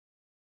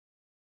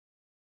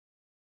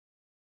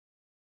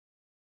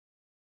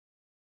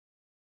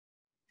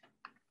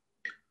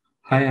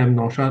Hi, I'm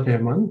Naushad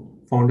Rahman,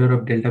 founder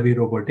of Delta V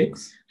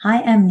Robotics. Hi,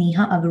 I'm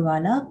Niha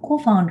Agarwalla,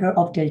 co-founder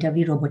of Delta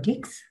V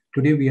Robotics.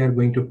 Today we are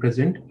going to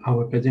present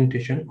our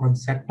presentation on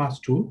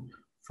SatPass tool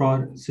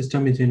for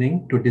system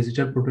engineering to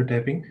digital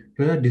prototyping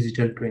to the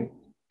digital twin.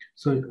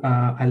 So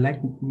I'd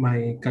like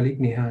my colleague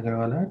Niha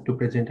Agarwalla to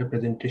present a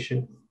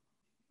presentation.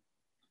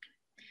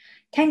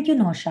 Thank you,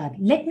 Naushad.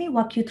 Let me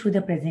walk you through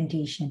the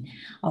presentation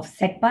of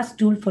SetPass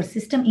tool for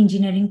system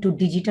engineering to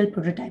digital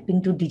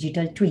prototyping to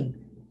digital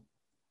twin.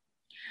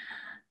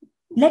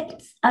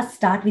 Let us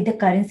start with the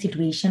current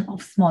situation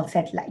of small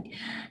satellite.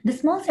 The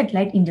small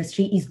satellite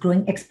industry is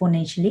growing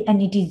exponentially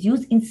and it is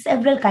used in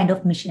several kinds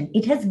of missions.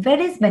 It has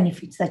various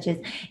benefits such as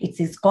it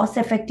is cost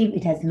effective,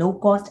 it has low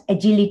cost,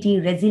 agility,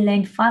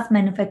 resilient, fast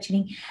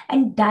manufacturing,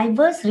 and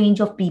diverse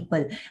range of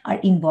people are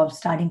involved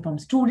starting from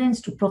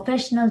students to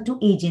professionals to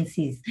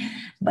agencies.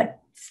 But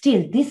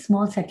still, these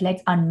small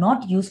satellites are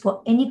not used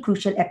for any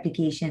crucial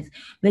applications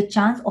where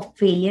chance of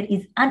failure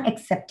is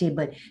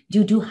unacceptable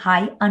due to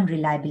high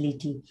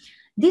unreliability.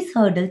 This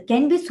hurdle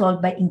can be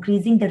solved by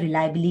increasing the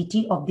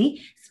reliability of the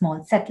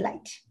small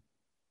satellite.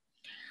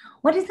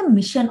 What is the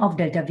mission of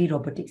Delta V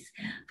Robotics?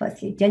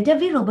 Firstly, Delta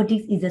V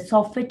Robotics is a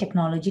software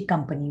technology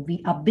company.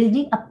 We are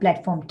building a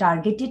platform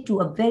targeted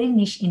to a very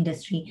niche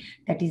industry,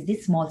 that is the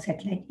small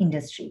satellite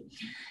industry.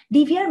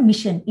 DVR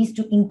mission is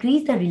to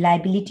increase the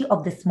reliability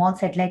of the small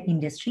satellite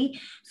industry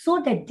so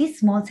that this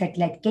small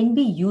satellite can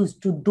be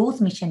used to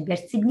those missions where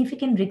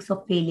significant risks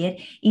of failure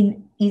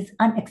is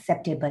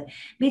unacceptable.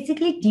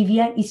 Basically,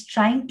 DVR is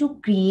trying to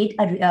create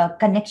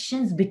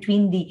connections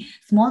between the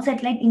small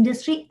satellite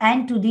industry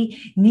and to the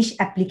niche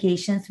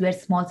applications where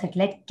small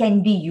satellite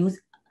can be used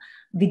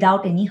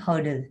without any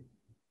hurdle.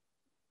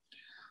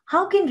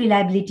 How can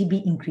reliability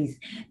be increased?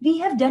 We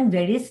have done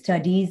various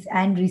studies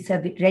and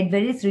read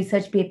various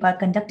research papers,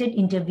 conducted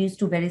interviews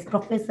to various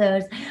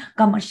professors,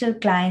 commercial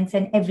clients,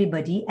 and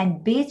everybody.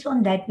 And based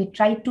on that, we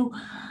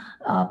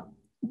uh,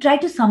 try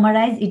to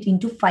summarize it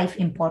into 5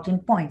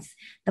 important points.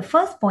 The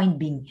first point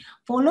being,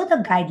 follow the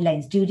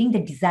guidelines during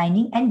the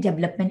designing and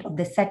development of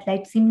the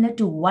satellite, similar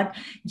to what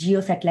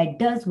geosatellite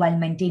does while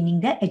maintaining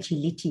the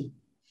agility.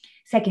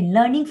 Second,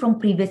 learning from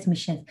previous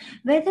missions.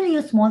 Whether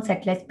your small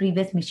satellite's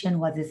previous mission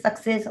was a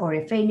success or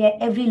a failure,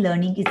 every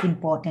learning is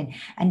important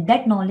and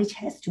that knowledge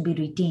has to be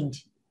retained.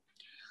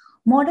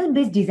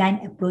 Model-based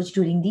design approach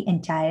during the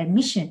entire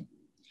mission.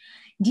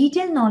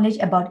 Detailed knowledge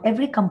about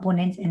every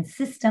component and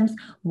systems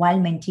while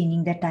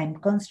maintaining the time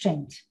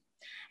constraint.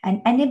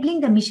 And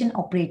enabling the mission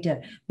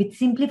operator with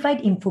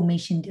simplified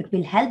information that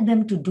will help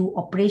them to do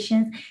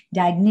operations,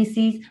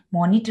 diagnosis,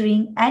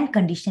 monitoring, and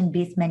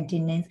condition-based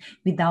maintenance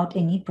without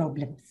any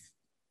problems.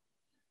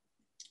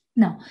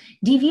 Now,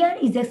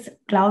 DVR is a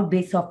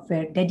cloud-based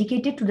software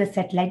dedicated to the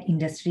satellite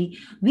industry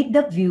with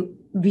the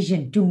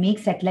vision to make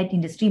satellite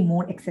industry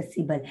more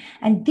accessible.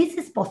 And this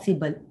is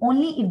possible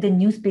only if the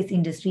new space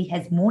industry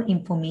has more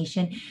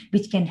information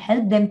which can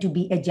help them to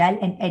be agile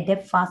and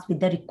adapt fast with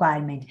the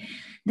requirement.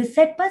 The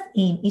SetPass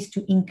aim is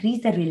to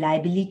increase the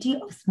reliability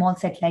of small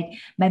satellite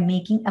by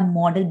making a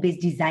model-based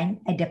design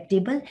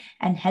adaptable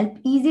and help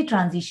easy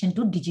transition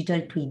to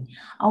digital twin.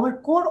 Our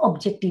core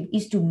objective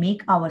is to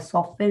make our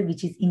software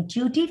which is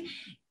intuitive,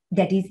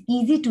 that is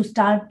easy to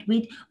start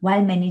with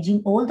while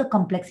managing all the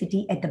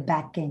complexity at the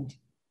back end.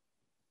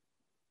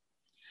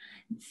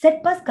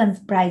 SetPass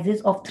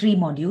comprises of 3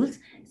 modules: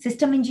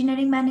 system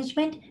engineering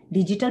management,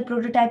 digital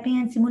prototyping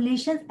and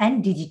simulations,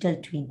 and digital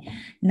twin.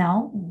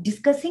 Now,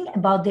 discussing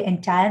about the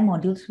entire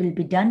modules will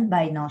be done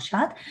by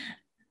Naushad.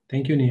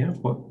 Thank you,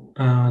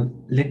 Niha.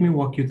 Let me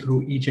walk you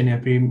through each and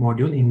every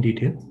module in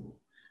detail.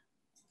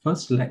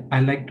 First,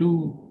 I'd like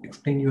to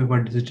explain you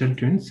about digital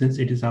twin since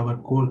it is our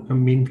core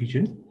main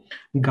vision.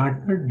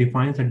 Gartner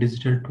defines a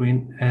digital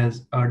twin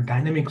as a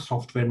dynamic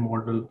software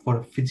model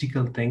for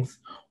physical things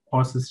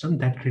or system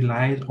that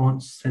relies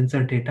on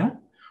sensor data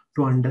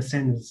to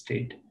understand the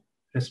state,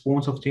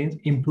 response of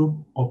change, improve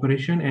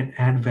operation, and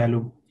add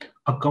value.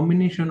 A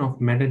combination of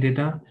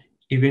metadata,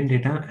 event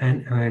data,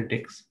 and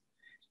analytics.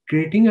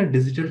 Creating a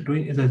digital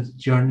twin is a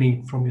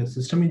journey from your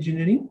system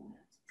engineering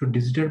to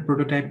digital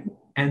prototyping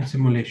and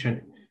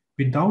simulation.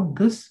 Without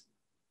this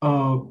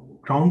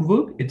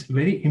groundwork, it's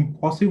very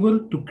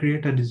impossible to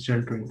create a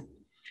digital twin.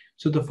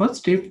 So the first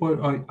step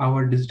for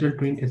our digital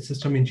twin is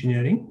system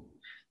engineering.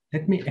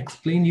 Let me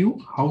explain you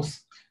how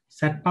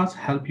SatPass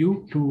help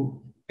you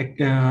to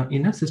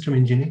in a system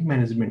engineering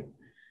management.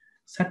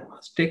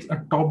 SatPass takes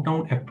a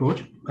top-down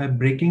approach by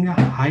breaking a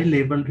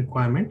high-level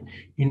requirement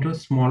into a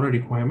smaller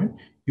requirement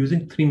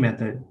using 3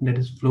 methods, that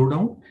is flow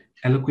down,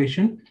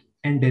 allocation,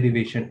 and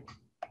derivation.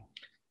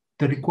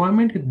 The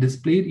requirement is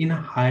displayed in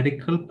a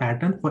hierarchical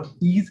pattern for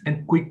ease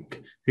and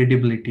quick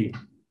readability.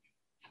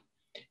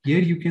 Here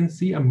you can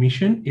see a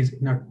mission is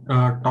in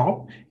a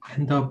top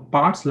and the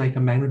parts like a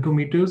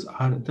magnetometers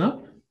are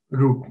the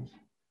root.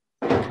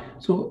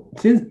 So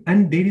there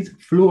is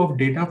flow of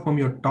data from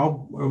your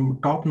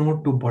top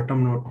node to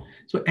bottom node.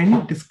 So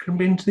any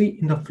discrepancy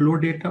in the flow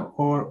data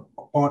or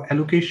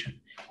allocation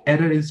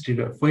error is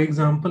triggered. For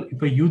example,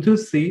 if a user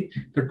say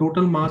the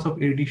total mass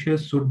of AD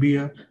shares should be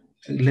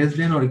less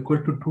than or equal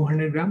to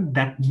 200 grams,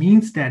 that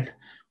means that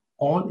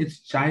all its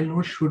child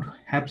nodes should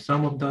have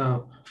some of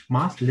the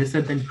mass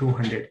lesser than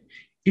 200.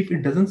 If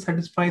it doesn't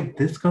satisfy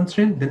this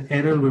constraint, then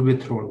error will be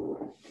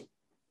thrown.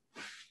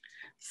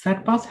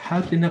 SatPass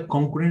helps in a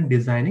concurrent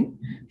designing,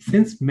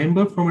 since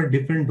members from a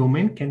different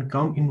domain can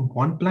come in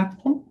one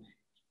platform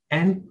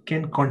and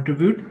can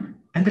contribute,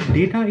 and the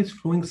data is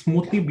flowing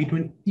smoothly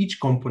between each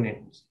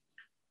component.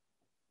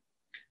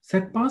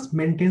 SatPass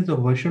maintains a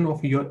version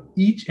of your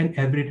each and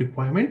every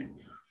requirement,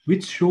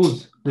 which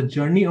shows the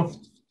journey of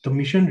the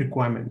mission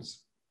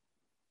requirements.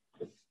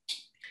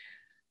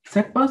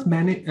 SatPass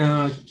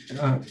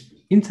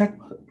in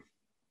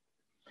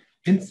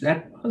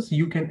SatPass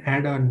you can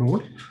add a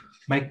node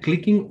by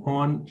clicking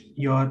on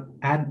your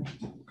add.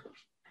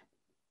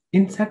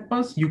 In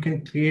SatPass you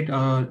can create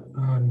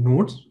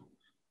nodes.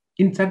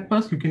 In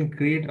SatPass you can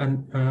create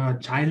a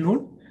child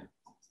node,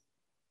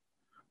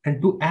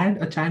 and to add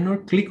a child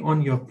node, click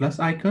on your plus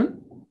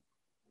icon.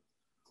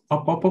 A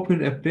pop-up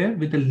will appear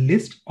with a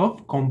list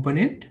of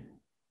component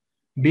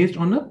based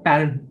on a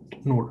parent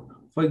node.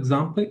 For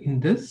example, in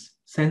this,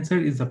 sensor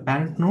is a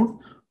parent node,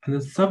 and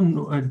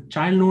the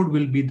child node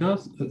will be the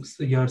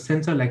your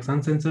sensor, like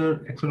sun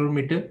sensor,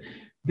 accelerometer.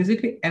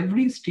 Basically,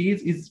 every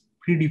stage is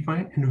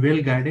predefined and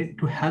well guided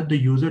to help the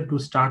user to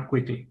start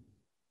quickly.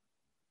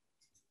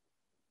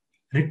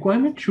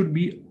 Requirement should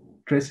be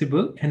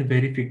traceable and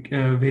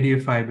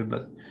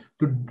verifiable.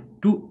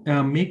 To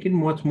make it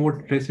much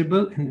more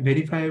traceable and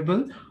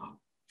verifiable,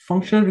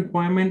 functional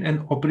requirement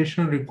and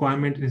operational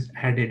requirement is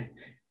added.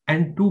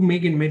 And to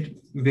make it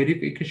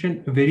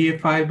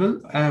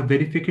verifiable, a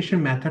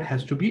verification method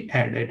has to be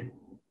added.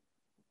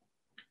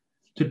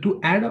 So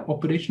to add an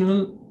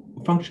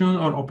functional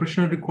or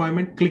operational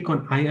requirement, click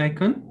on I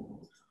icon.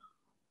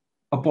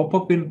 A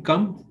pop-up will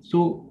come,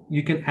 so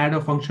you can add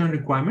a functional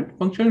requirement.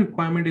 Functional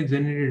requirement is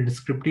generally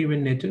descriptive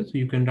in nature, so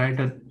you can write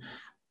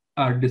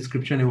a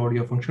description about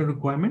your functional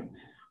requirement,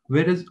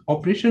 whereas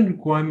operation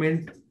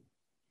requirement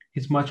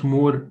is much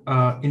more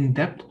in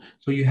depth,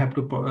 so you have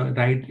to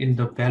write in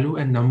the value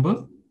and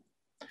number,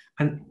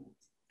 and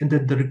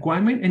the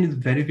requirement and its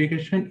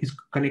verification is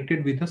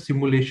connected with a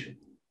simulation.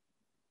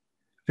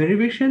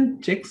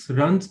 Verification checks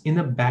runs in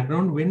the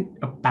background when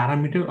a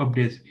parameter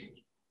updates.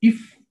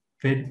 If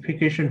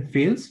verification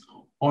fails,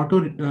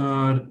 auto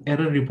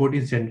error report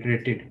is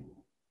generated.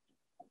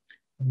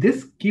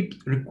 This keeps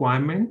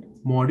requirement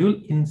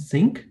module in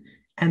sync,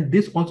 and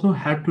this also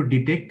have to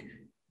detect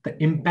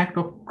the impact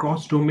of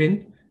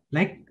cross-domain,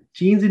 like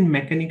change in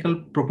mechanical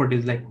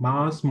properties like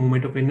mass,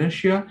 moment of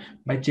inertia.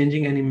 By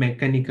changing any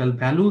mechanical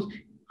values,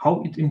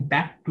 how it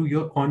impact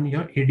to on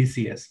your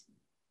ADCS.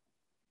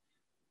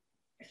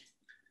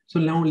 So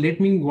now let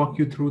me walk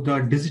you through the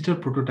digital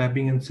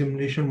prototyping and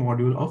simulation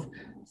module of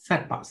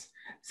SatPass.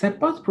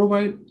 SatPass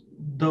provides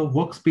the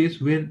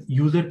workspace where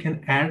user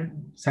can add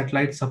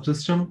satellite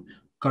subsystem,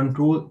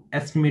 control,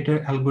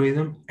 estimator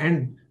algorithm,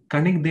 and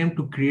connect them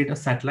to create a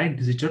satellite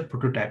digital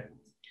prototype.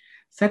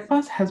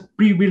 SatPass has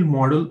pre-built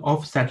model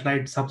of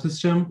satellite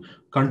subsystem,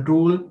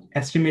 control,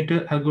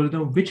 estimator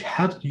algorithm, which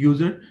helps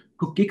user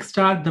to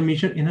kickstart the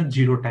mission in a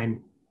zero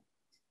time.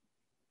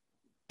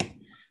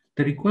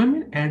 The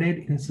requirement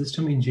added in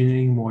system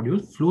engineering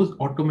module flows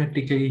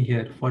automatically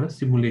here for a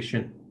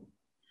simulation.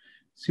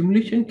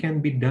 Simulation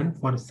can be done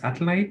for a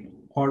satellite,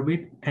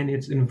 orbit, and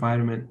its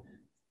environment,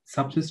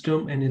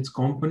 subsystem and its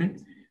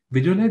component.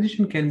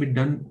 Visualization can be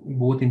done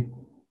both in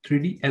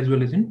 3D as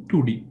well as in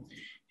 2D.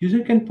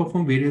 User can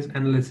perform various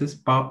analysis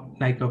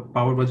like a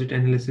power budget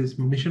analysis,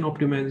 mission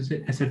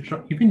optimization,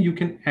 etc. Even you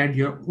can add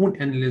your own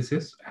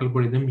analysis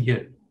algorithm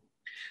here.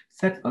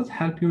 SatPass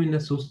help you in the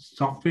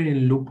software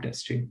in loop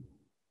testing.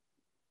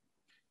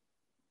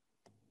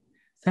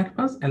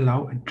 SatPass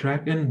allow a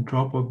drag and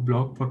drop of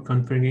block for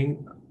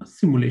configuring a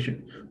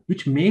simulation,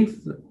 which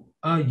makes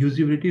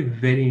usability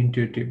very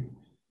intuitive.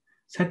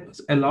 SatPass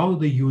allows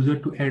the user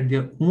to add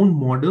their own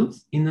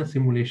models in a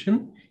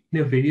simulation in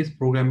a various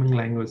programming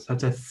languages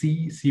such as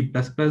C, C++,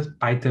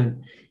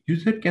 Python.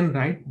 User can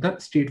write the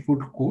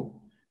stateful code,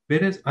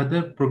 whereas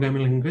other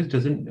programming language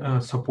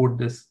doesn't support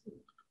this.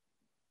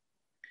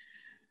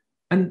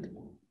 And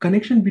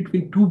connection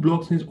between two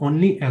blocks is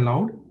only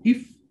allowed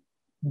if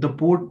the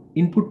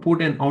input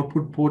port and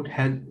output port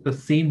has the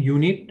same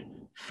unit,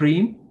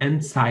 frame,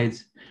 and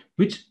size,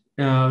 which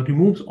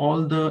removes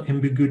all the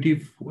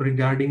ambiguity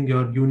regarding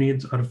your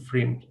units or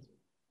frames.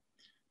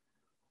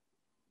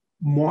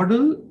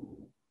 Model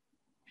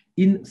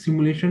in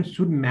simulation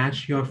should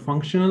match your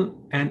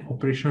functional and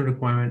operational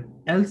requirement,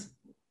 else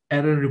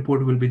error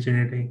report will be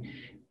generating.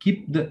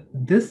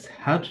 This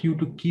helps you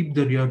to keep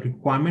your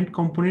requirement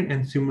component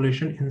and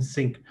simulation in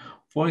sync.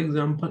 For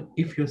example,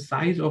 if your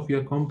size of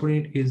your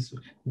component is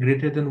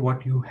greater than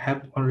what you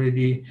have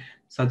already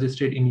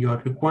suggested in your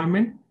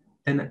requirement,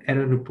 then an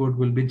error report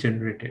will be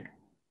generated.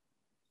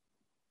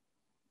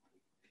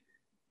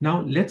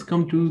 Now let's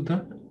come to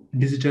the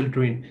digital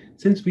twin.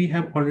 Since we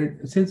have already,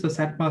 since the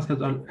SatPass has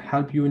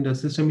helped you in the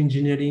system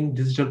engineering,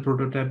 digital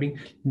prototyping,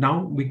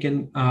 now we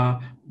can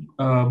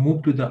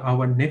move to the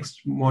our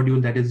next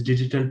module, that is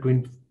digital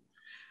twin.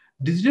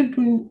 Digital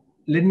twin,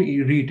 let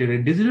me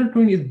reiterate, digital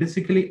twin is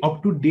basically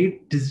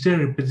up-to-date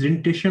digital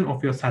representation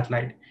of your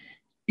satellite.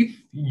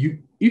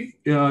 If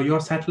your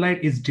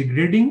satellite is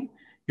degrading,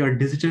 your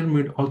digital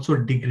will also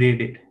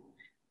degrade it.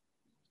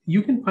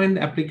 You can find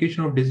the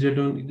application of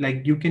digital twin,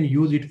 like you can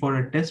use it for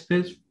a test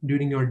phase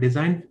during your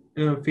design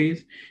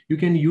phase. You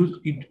can use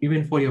it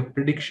even for your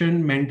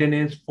prediction,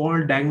 maintenance,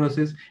 fault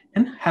diagnosis,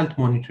 and health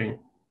monitoring.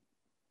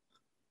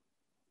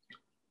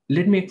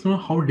 Let me explain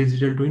how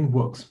digital twin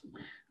works.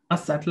 A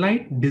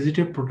satellite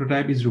digital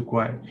prototype is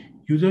required.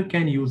 User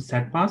can use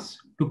SatPass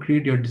to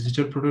create your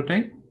digital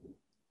prototype.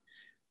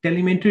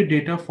 Telemetry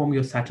data from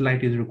your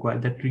satellite is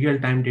required. That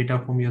real-time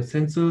data from your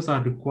sensors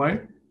are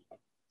required.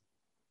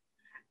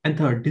 And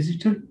third,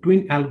 digital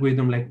twin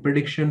algorithm like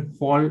prediction,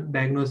 fault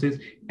diagnosis,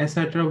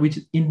 etc., which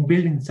is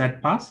inbuilt in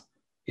SatPass,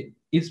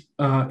 is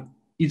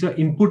is a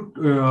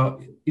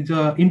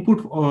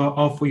input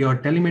of your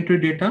telemetry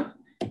data,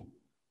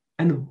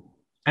 and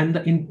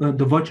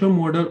the virtual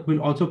model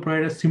will also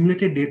provide a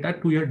simulated data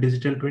to your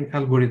digital twin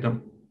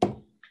algorithm.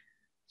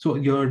 So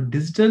your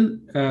digital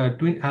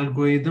twin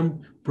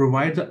algorithm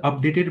provides an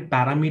updated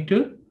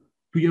parameter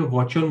to your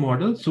virtual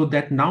model, so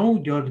that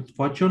now your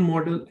virtual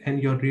model and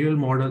your real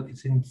model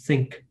is in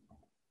sync.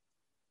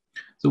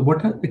 So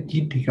what are the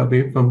key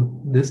takeaway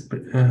from this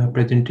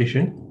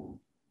presentation?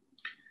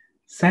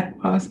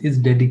 SatPass is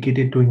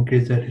dedicated to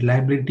increase the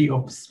reliability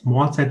of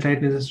small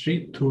satellite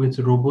industry through its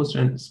robust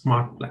and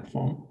smart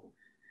platform.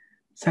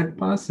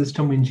 SatPass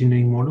system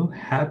engineering model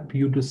help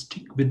you to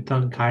stick with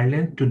the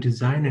guidelines to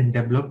design and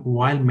develop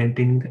while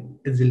maintaining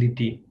the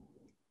agility.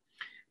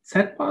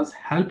 SatPass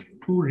help you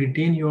to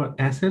retain your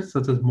assets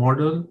such as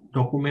model,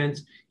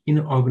 documents in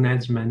an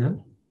organized manner.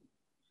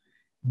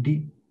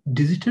 The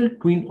digital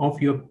twin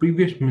of your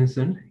previous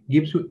mission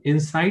gives you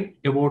insight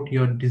about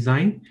your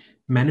design,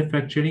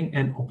 manufacturing,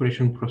 and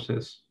operation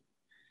process.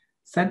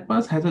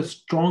 SatPass has a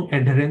strong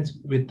adherence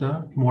with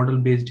the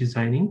model-based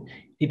designing.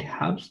 It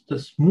helps the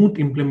smooth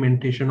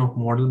implementation of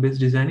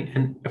model-based designing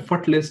and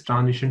effortless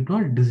transition to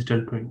a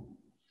digital twin.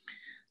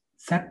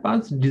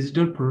 SatPass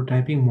digital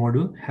prototyping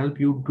module help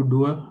you to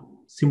do a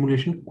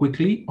simulation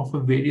quickly of a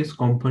various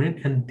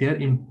component and their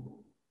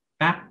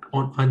impact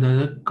on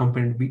another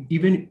component,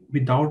 even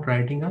without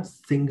writing a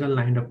single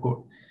line of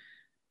code.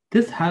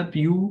 This helps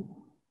you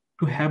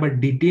to have a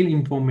detailed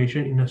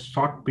information in a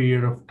short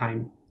period of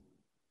time.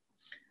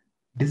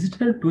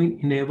 Digital twin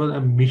enable a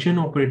mission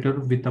operator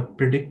with a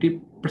predictive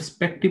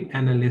perspective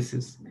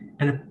analysis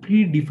and a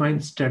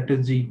predefined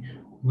strategy,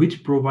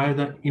 which provides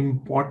an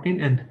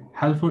important and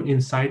helpful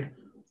insight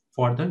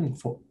for the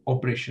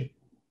operation.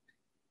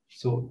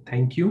 So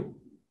thank you.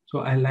 So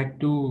I like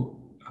to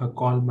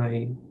call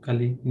my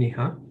colleague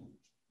Niha.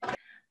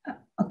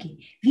 Okay,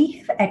 we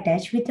have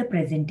attached with the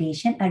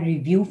presentation a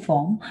review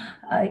form.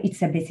 It's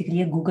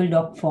basically a Google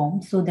Doc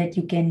form so that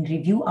you can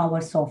review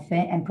our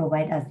software and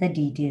provide us the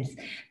details.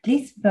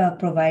 Please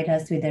provide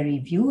us with a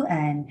review,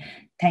 and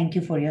thank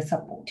you for your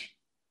support.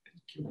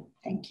 Thank you.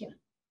 Thank you.